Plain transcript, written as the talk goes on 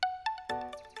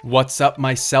What's up,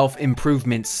 my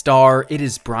self-improvement star? It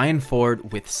is Brian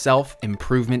Ford with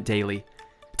Self-Improvement Daily.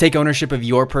 Take ownership of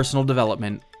your personal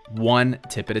development, one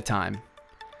tip at a time.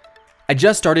 I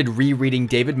just started rereading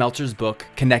David Meltzer's book,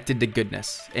 Connected to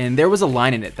Goodness, and there was a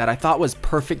line in it that I thought was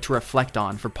perfect to reflect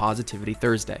on for Positivity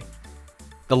Thursday.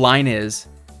 The line is,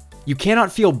 "You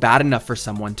cannot feel bad enough for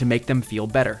someone to make them feel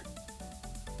better."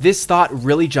 This thought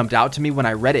really jumped out to me when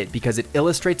I read it because it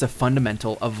illustrates a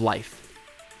fundamental of life.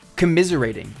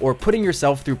 Commiserating or putting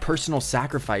yourself through personal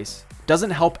sacrifice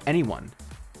doesn't help anyone.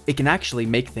 It can actually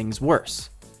make things worse.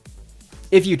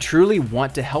 If you truly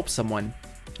want to help someone,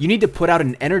 you need to put out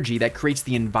an energy that creates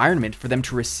the environment for them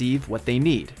to receive what they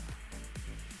need.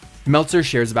 Meltzer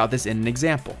shares about this in an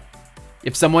example.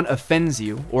 If someone offends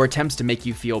you or attempts to make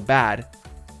you feel bad,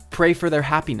 pray for their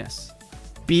happiness.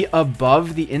 Be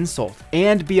above the insult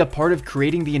and be a part of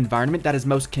creating the environment that is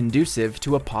most conducive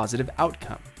to a positive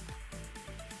outcome.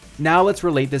 Now let's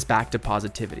relate this back to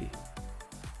positivity.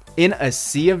 In a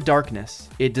sea of darkness,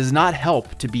 it does not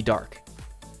help to be dark.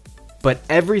 But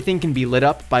everything can be lit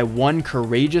up by one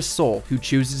courageous soul who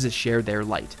chooses to share their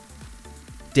light.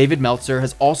 David Meltzer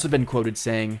has also been quoted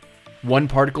saying, "One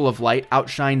particle of light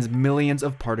outshines millions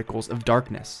of particles of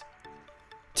darkness."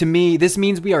 To me, this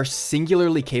means we are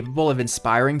singularly capable of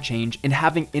inspiring change and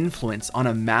having influence on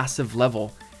a massive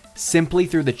level simply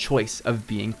through the choice of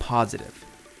being positive.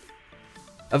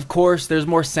 Of course, there's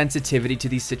more sensitivity to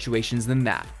these situations than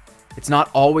that. It's not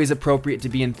always appropriate to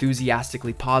be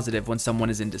enthusiastically positive when someone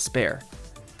is in despair.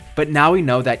 But now we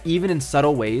know that even in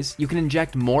subtle ways, you can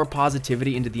inject more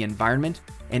positivity into the environment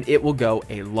and it will go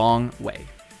a long way.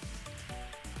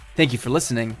 Thank you for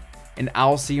listening, and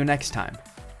I'll see you next time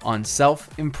on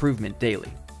Self-Improvement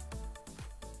Daily.